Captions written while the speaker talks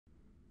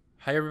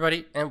Hi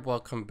everybody and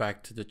welcome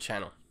back to the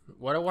channel.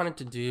 What I wanted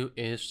to do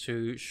is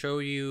to show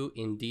you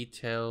in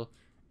detail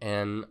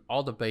and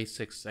all the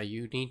basics that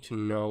you need to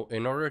know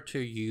in order to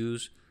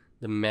use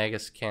the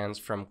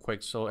Megascans from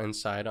Quixel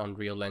inside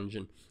Unreal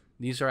Engine.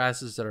 These are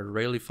assets that are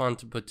really fun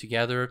to put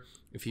together.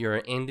 If you're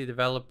an indie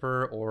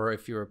developer or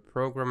if you're a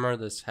programmer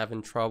that's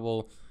having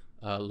trouble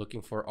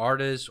looking for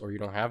artists, or you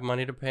don't have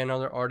money to pay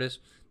another artist,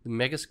 the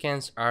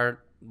Megascans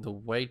are the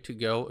way to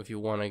go if you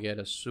want to get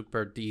a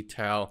super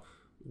detailed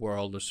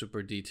world or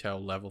super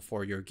detailed level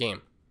for your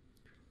game.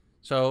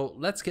 So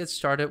let's get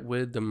started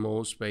with the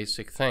most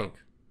basic thing,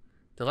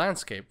 the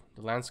landscape.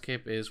 The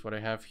landscape is what I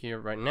have here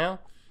right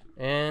now,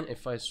 and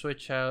if I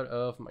switch out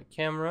of my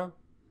camera,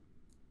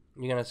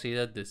 you're gonna see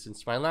that this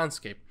is my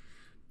landscape.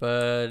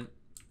 But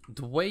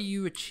the way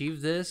you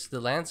achieve this,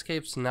 the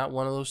landscape's not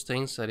one of those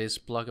things that is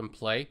plug and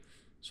play.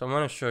 So I'm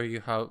gonna show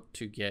you how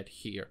to get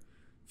here.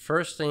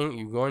 First thing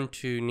you're going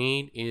to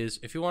need is,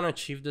 if you want to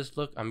achieve this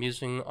look, I'm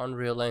using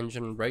Unreal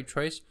Engine Ray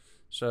Trace.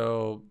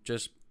 So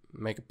just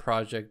make a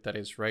project that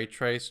is Ray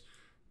Trace.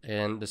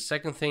 And the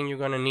second thing you're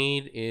going to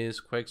need is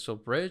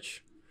Quixel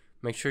Bridge.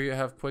 Make sure you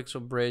have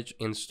Quixel Bridge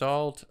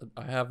installed.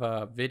 I have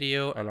a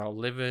video and I'll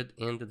leave it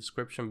in the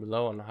description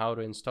below on how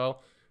to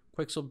install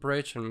Quixel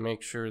Bridge and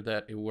make sure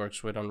that it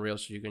works with Unreal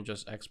so you can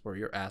just export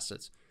your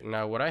assets.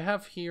 Now what I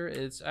have here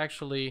is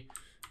actually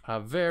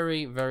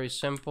very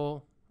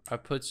simple. I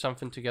put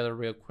something together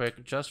real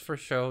quick just for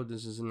show.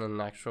 This isn't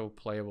an actual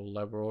playable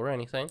level or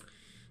anything.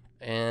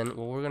 And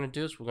what we're going to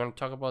do is we're going to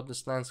talk about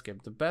this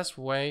landscape. The best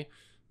way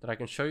that I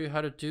can show you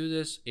how to do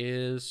this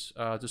is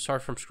to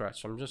start from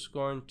scratch. So I'm just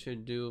going to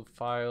do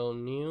File,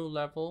 New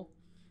Level.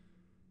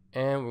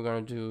 And we're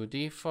going to do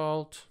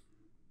Default.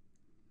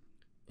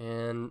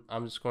 And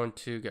I'm just going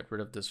to get rid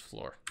of this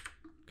floor.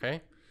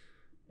 Okay.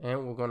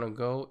 And we're going to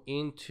go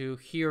into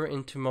here,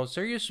 into modes.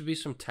 There used to be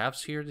some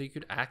tabs here that you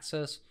could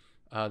access.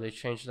 They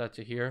changed that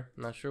to here.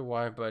 I'm not sure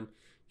why, but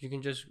you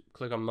can just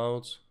click on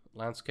modes,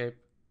 landscape,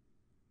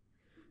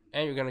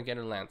 and you're gonna get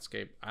a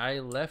landscape. I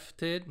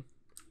left it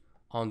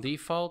on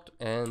default,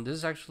 and this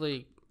is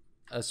actually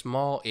a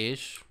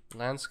small-ish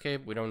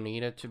landscape. We don't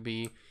need it to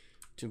be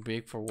too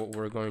big for what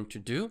we're going to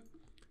do.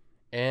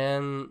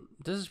 And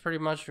this is pretty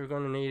much what you're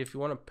gonna need. If you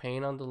want to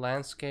paint on the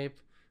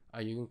landscape,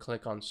 you can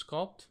click on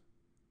sculpt.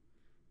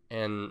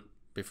 And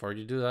before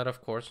you do that,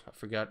 of course, I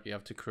forgot, you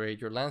have to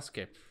create your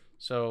landscape.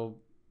 So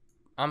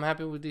I'm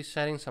happy with these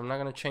settings. I'm not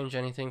going to change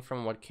anything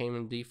from what came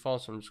in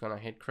default, so I'm just going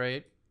to hit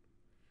create.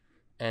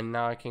 And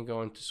now I can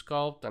go into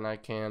sculpt and I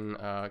can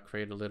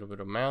create a little bit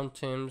of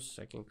mountains.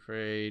 I can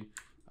create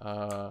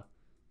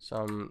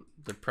some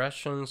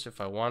depressions if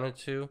I wanted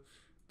to,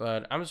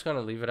 but I'm just going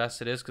to leave it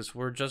as it is because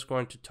we're just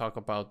going to talk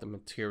about the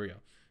material.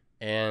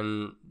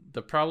 And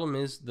the problem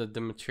is that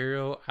the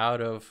material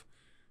out of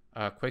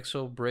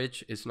Quixel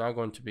Bridge is not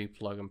going to be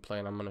plug and play,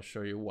 and I'm going to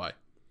show you why.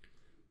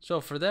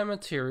 So for that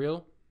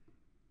material,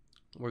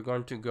 we're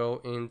going to go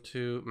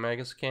into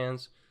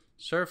Megascans,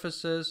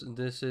 surfaces.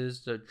 This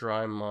is the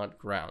dry mud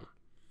ground.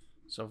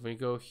 So if we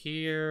go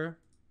here,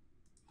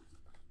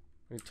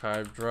 we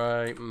type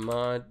dry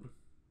mud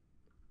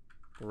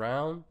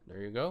ground,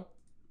 there you go.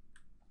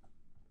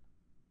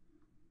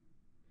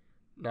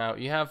 Now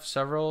you have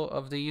several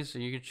of these that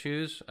you can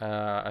choose.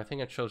 I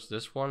think I chose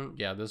this one.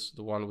 Yeah, this is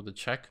the one with the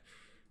check.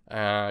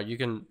 You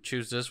can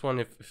choose this one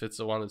if it's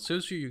the one that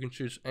suits you. You can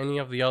choose any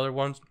of the other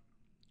ones.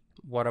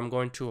 What I'm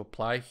going to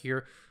apply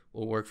here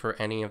will work for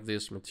any of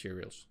these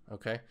materials.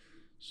 Okay,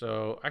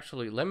 so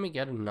actually let me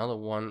get another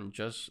one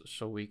just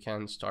so we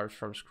can start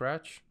from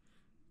scratch,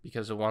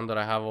 because the one that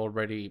I have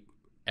already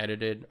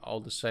edited all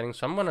the settings.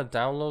 So I'm going to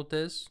download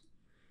this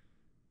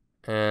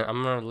and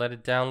I'm going to let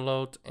it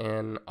download,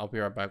 and I'll be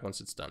right back once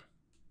it's done.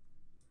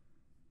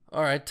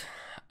 All right,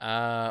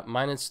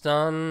 mine is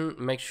done.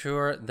 Make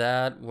sure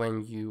that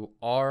when you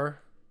are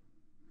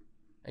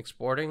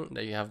exporting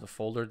that you have the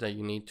folder that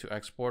you need to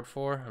export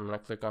for. I'm going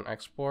to click on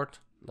export.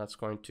 That's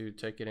going to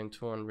take it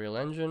into Unreal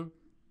Engine.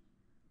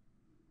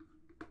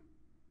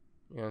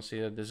 You're going to see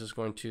that this is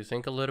going to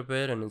think a little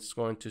bit and it's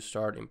going to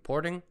start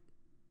importing.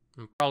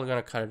 I'm probably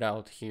going to cut it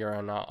out here,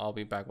 and I'll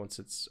be back once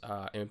it's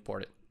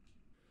imported.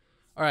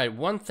 All right,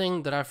 one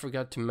thing that I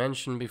forgot to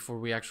mention before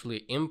we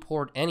actually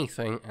import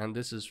anything, and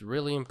this is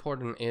really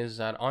important, is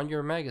that on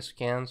your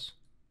Megascans,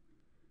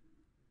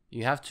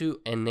 you have to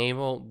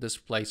enable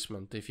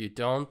displacement. If you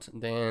don't,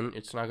 then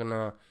it's not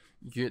gonna,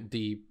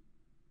 the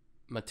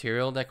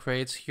material that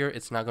creates here,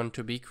 it's not going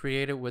to be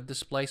created with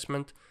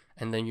displacement,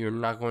 and then you're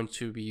not going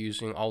to be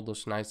using all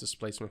those nice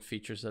displacement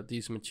features that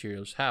these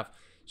materials have.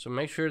 So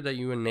make sure that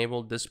you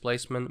enable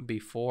displacement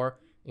before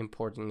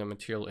importing the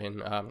material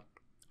in.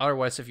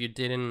 Otherwise, if you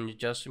didn't and you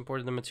just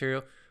imported the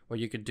material, what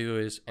you could do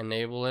is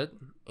enable it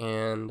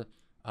and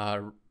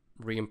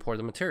re-import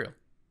the material.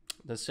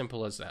 As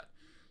simple as that.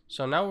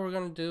 So now what we're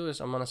going to do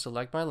is I'm going to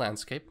select my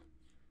landscape,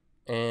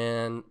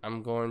 and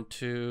I'm going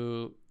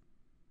to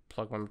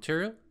plug my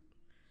material.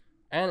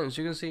 And as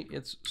you can see,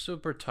 it's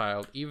super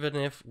tiled. Even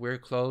if we're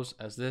close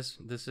as this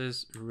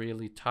is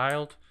really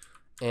tiled.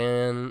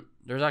 and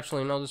there's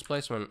actually no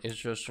displacement. It's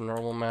just a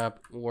normal map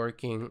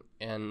working,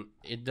 and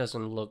it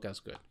doesn't look as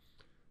good.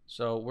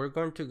 So we're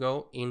going to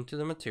go into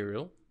the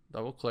material,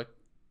 double click.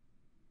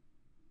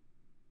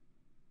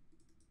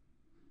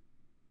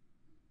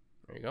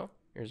 There you go.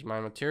 Here's my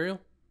material.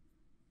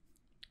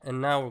 And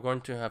now we're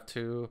going to have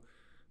to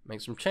make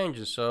some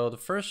changes. So the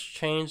first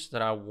change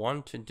that I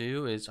want to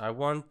do is I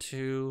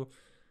don't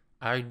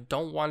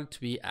want it to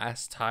be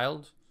as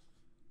tiled,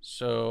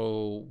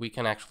 so we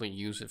can actually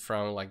use it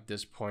from like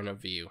this point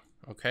of view.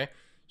 Okay,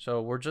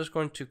 so we're just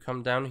going to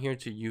come down here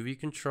to UV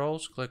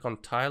controls, click on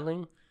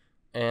tiling,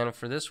 and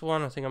for this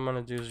one I think I'm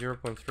going to do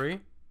 0.3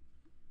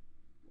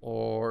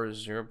 or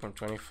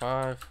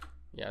 0.25.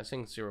 Yeah, I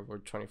think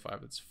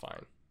 0.25 it's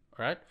fine.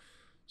 All right,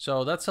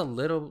 so that's a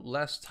little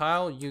less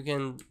tile. You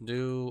can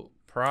do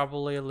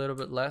probably a little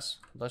bit less.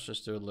 Let's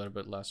just do a little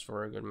bit less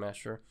for a good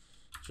measure.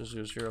 Just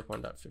do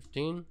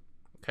 0.15.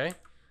 Okay,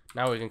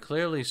 now we can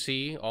clearly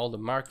see all the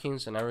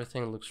markings and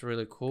everything looks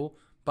really cool,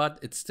 but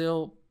it's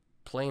still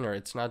planar.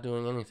 It's not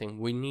doing anything.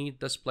 We need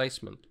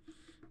displacement.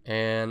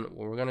 And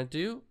what we're gonna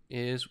do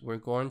is we're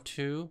going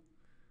to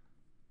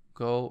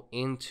go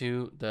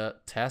into the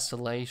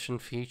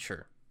tessellation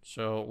feature.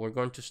 So we're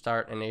going to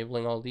start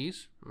enabling all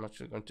these. I'm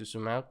actually going to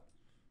zoom out.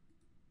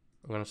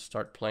 I'm going to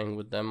start playing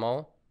with them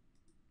all.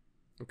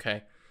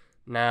 Okay,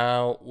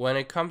 now when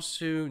it comes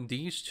to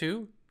these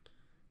two,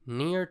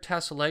 near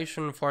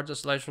tessellation, far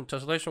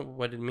tessellation,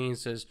 what it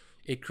means is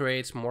it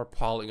creates more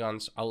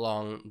polygons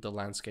along the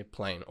landscape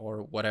plane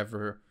or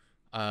whatever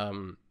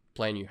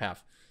plane you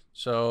have.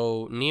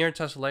 So near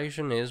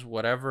tessellation is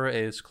whatever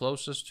is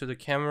closest to the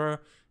camera,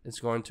 it's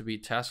going to be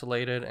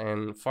tessellated,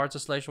 and far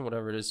tessellation,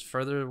 whatever it is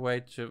further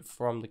away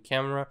from the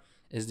camera,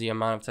 is the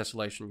amount of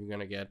tessellation you're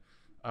going to get.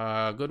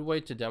 A good way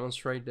to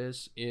demonstrate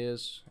this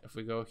is if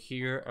we go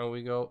here and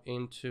we go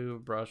into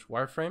brush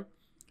wireframe.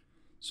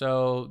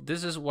 So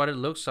this is what it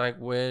looks like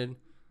with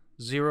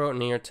 0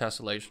 near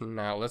tessellation.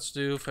 Now let's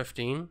do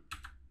 15.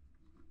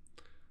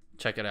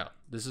 Check it out.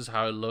 This is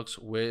how it looks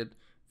with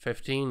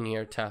 15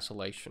 near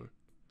tessellation.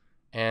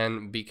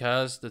 And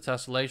because the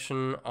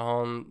tessellation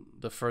on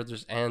the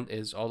furthest end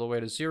is all the way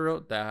to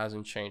 0, that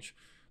hasn't changed.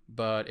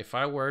 But if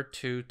I were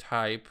to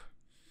type,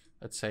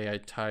 let's say I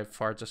type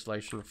far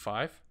tessellation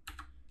 5,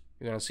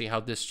 you're gonna see how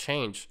this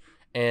changed.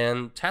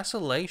 And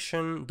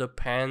tessellation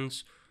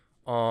depends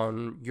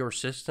on your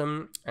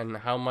system and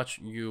how much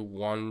you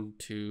want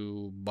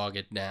to bog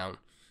it down.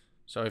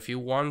 So if you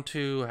want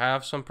to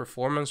have some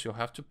performance, you'll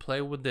have to play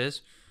with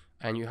this,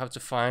 and you have to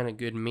find a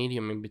good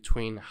medium in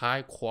between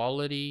high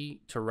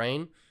quality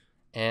terrain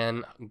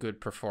and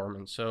good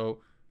performance. So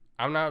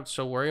I'm not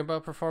so worried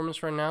about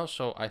performance right now,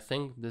 so I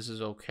think this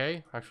is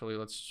okay. Actually,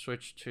 let's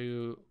switch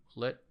to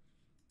lit,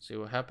 see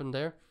what happened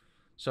there.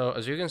 So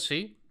as you can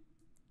see,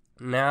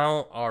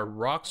 now our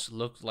rocks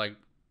look like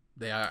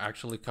they are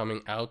actually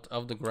coming out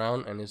of the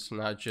ground, and it's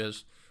not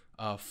just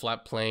a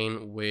flat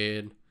plane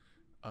with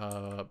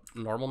a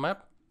normal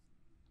map.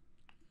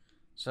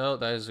 So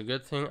that is a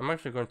good thing. I'm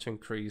actually going to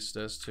increase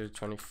this to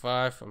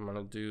 25. I'm going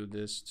to do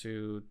this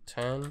to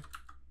 10.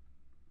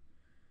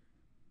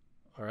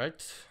 All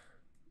right.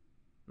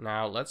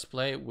 Now let's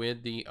play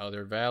with the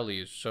other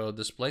values. So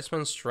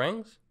displacement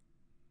strength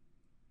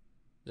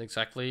is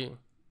exactly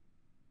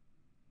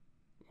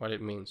what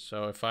it means.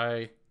 So if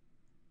I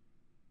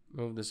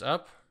move this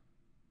up,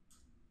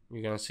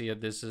 you're going to see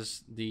that this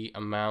is the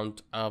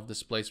amount of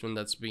displacement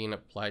that's being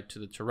applied to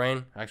the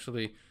terrain.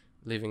 Actually,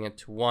 leaving it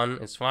to 1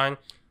 is fine.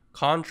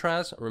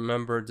 Contrast,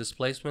 remember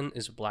displacement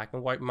is a black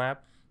and white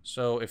map,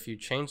 so if you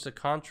change the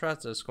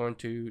contrast, it's going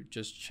to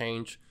just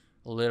change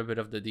a little bit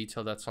of the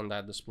detail that's on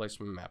that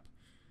displacement map.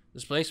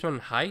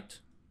 Displacement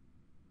height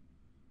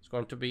is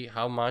going to be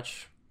how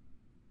much,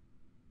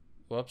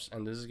 whoops,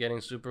 and this is getting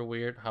super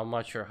weird, how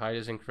much your height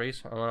is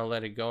increased. I want to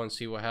let it go and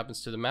see what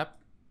happens to the map.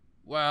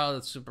 Wow,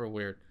 that's super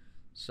weird.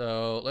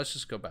 So let's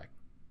just go back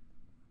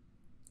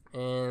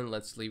and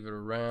let's leave it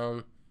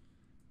around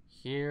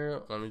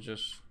here. Let me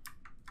just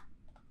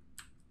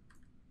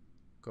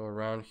go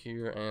around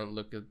here and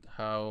look at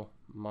how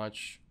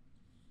much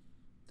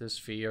this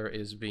sphere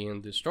is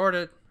being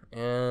distorted.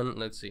 And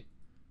let's see,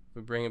 if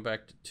we bring it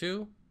back to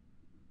 2,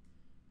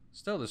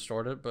 still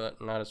distorted,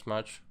 but not as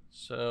much.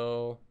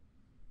 So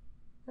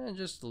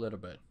just a little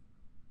bit.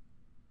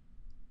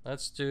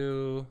 Let's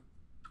do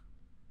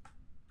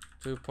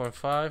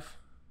 2.5.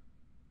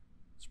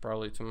 It's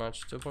probably too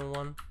much.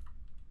 2.1.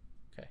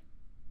 Okay.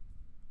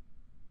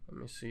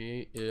 Let me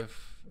see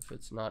if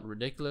it's not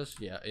ridiculous.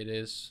 Yeah, it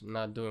is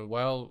not doing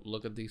well.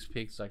 Look at these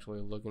peaks,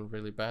 actually looking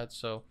really bad.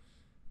 So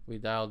we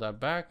dial that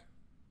back,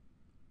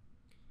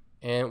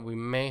 and we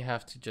may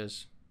have to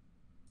just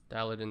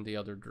dial it in the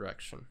other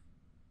direction.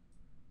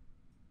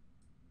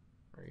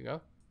 There you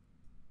go.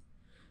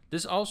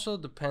 This also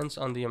depends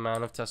on the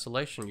amount of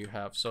tessellation you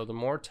have. So the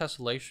more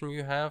tessellation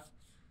you have,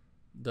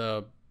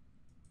 the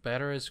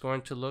better it's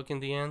going to look in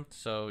the end.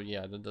 So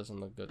yeah, that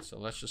doesn't look good. So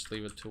let's just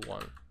leave it to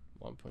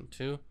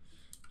 1.2.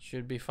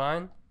 Should be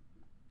fine.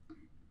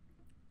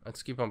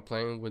 Let's keep on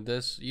playing with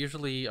this.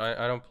 Usually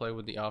I don't play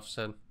with the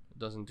offset. It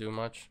doesn't do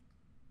much.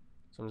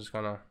 So I'm just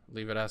gonna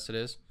leave it as it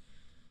is.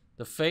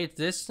 The fade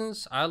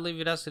distance, I'll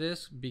leave it as it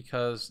is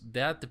because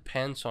that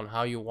depends on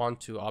how you want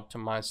to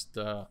optimize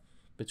the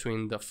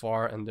between the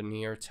far and the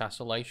near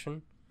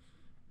tessellation.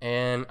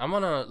 And I'm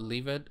gonna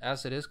leave it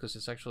as it is because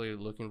it's actually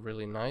looking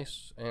really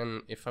nice.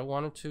 And if I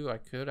wanted to, I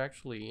could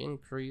actually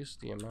increase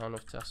the amount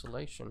of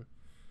tessellation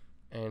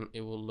and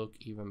it will look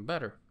even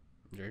better.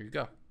 There you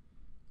go.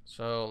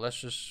 So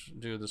let's just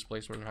do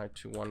displacement height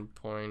to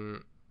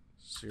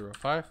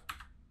 1.05.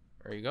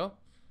 There you go.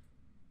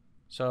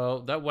 So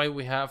that way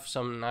we have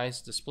some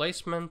nice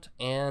displacement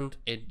and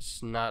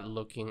it's not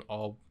looking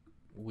all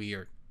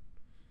weird.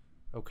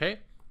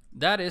 Okay,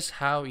 that is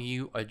how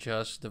you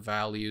adjust the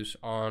values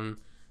on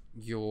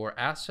your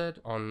asset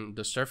on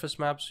the surface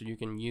map, so you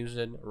can use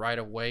it right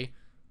away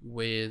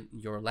with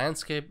your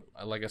landscape.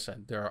 Like I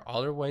said, there are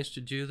other ways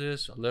to do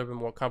this, a little bit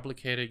more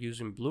complicated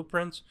using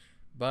blueprints,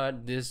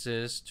 but this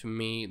is to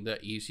me the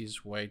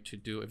easiest way to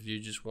do if you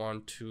just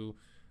want to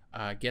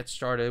get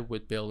started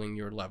with building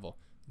your level.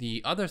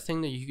 The other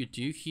thing that you could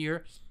do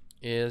here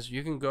is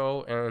you can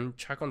go and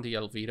check on the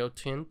albedo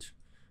tint,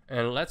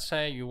 and let's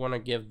say you want to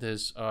give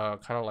this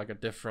kind of like a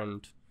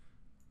different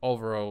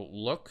overall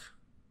look.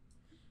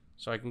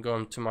 So I can go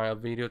into my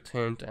albedo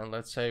tint and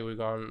let's say we're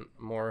going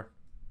more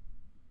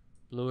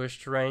bluish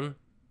terrain.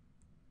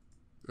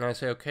 And I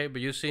say, okay,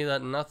 but you see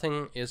that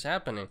nothing is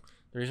happening.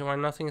 The reason why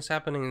nothing is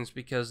happening is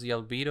because the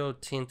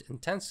albedo tint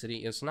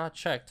intensity is not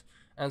checked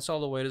and it's all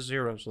the way to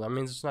 0. So that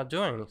means it's not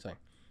doing anything.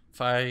 If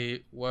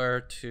I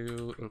were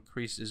to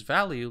increase this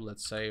value,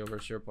 let's say over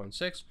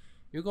 0.6,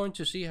 you're going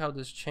to see how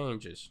this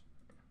changes.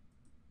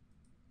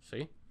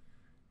 See?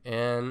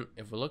 And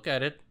if we look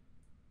at it,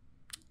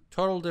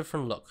 total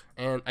different look.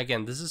 And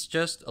again, this is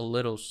just a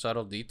little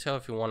subtle detail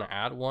if you want to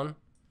add one.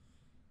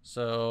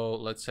 So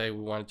let's say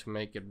we wanted to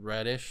make it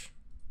reddish,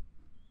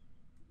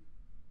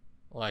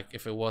 like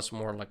if it was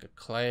more like a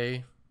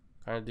clay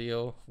kind of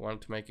deal. If we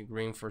wanted to make it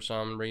green for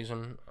some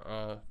reason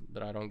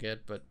that I don't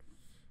get, but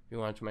if you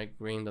wanted to make it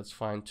green, that's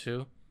fine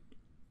too.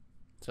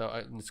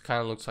 So this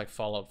kind of looks like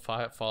Fallout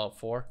 5, Fallout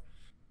 4.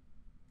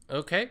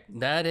 Okay,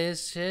 that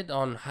is it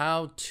on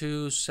how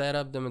to set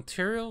up the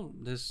material.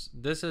 This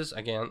is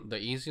again the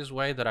easiest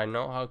way that I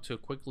know how to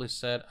quickly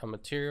set a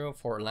material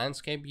for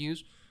landscape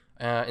use.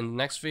 In the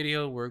next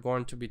video, we're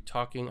going to be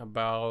talking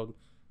about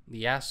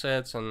the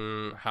assets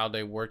and how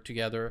they work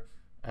together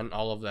and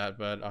all of that.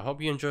 But I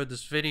hope you enjoyed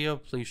this video.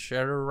 Please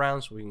share it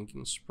around so we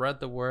can spread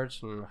the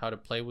words on how to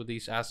play with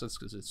these assets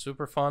because it's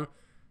super fun.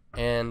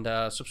 And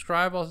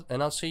subscribe,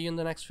 and I'll see you in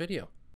the next video.